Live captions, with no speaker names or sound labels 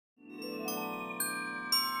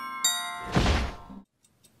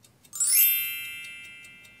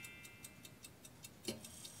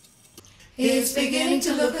It's beginning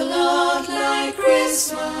to look a lot like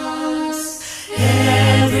Christmas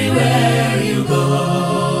everywhere you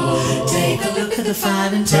go. Take a look at the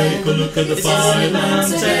 5 and 10. Take a look at the 5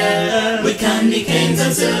 and 10. With candy canes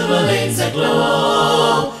and silver lanes that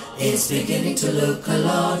glow. It's beginning to look a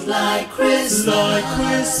lot like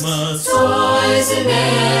Christmas. Toys in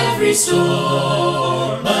every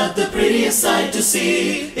store. But the prettiest sight to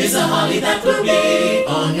see is a holly that will be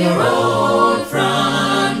on your own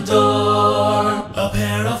front door. A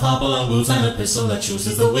pair of hop-along boots and a pistol that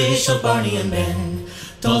chooses the wish of Barney and Ben.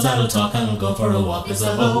 Dolls that'll talk and will go for a walk is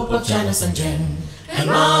the hope of Janice and Jen. And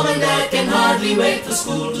Mom and Dad can hardly wait for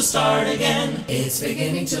school to start again. It's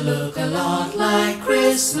beginning to look a lot like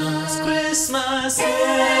Christmas.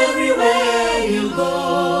 Everywhere you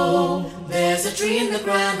go. There's a tree in the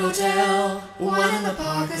Grand Hotel, one in the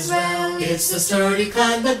park as well. It's the sturdy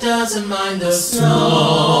kind that doesn't mind the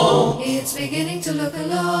snow. It's beginning to look a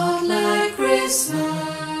lot like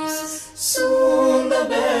Christmas. Soon the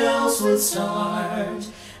bells will start,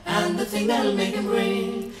 and the thing that'll make them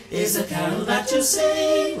ring is a carol that you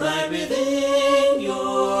sing right within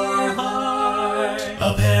your heart.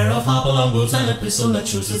 A pair of hop-along boots and a pistol that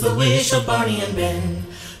chooses the wish of Barney and Ben.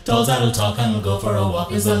 Dolls that'll talk and will go for a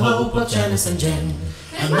walk is the hope of Janice and Jen.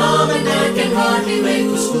 And Mom and Dad can hardly wait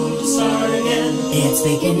for school to start again. It's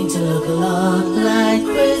beginning to look a lot like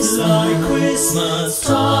Christmas.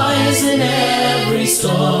 Toys in every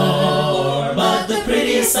store. But the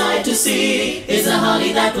prettiest sight to see is a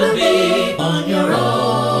holly that will be on your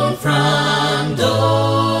own front door.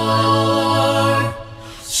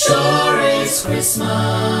 Sure is Christmas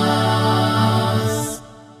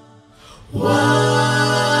once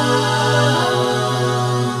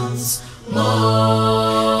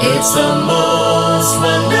more. It's the most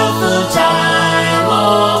wonderful time.